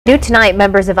New tonight,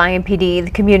 members of IMPD, the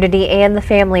community, and the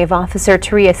family of Officer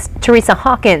Teresa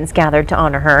Hawkins gathered to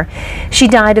honor her. She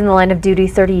died in the line of duty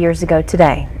 30 years ago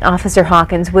today. Officer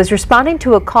Hawkins was responding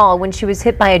to a call when she was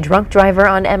hit by a drunk driver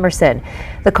on Emerson.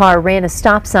 The car ran a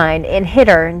stop sign and hit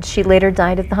her, and she later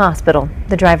died at the hospital.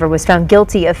 The driver was found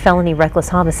guilty of felony reckless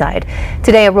homicide.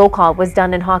 Today, a roll call was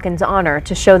done in Hawkins' honor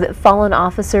to show that fallen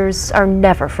officers are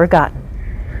never forgotten.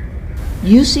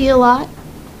 You see a lot.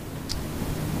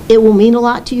 It will mean a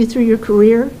lot to you through your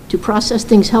career to process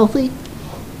things healthy.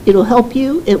 It'll help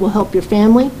you. It will help your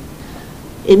family.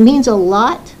 It means a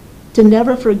lot to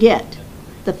never forget.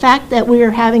 The fact that we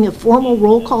are having a formal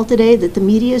roll call today, that the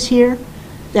media is here,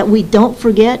 that we don't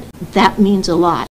forget, that means a lot.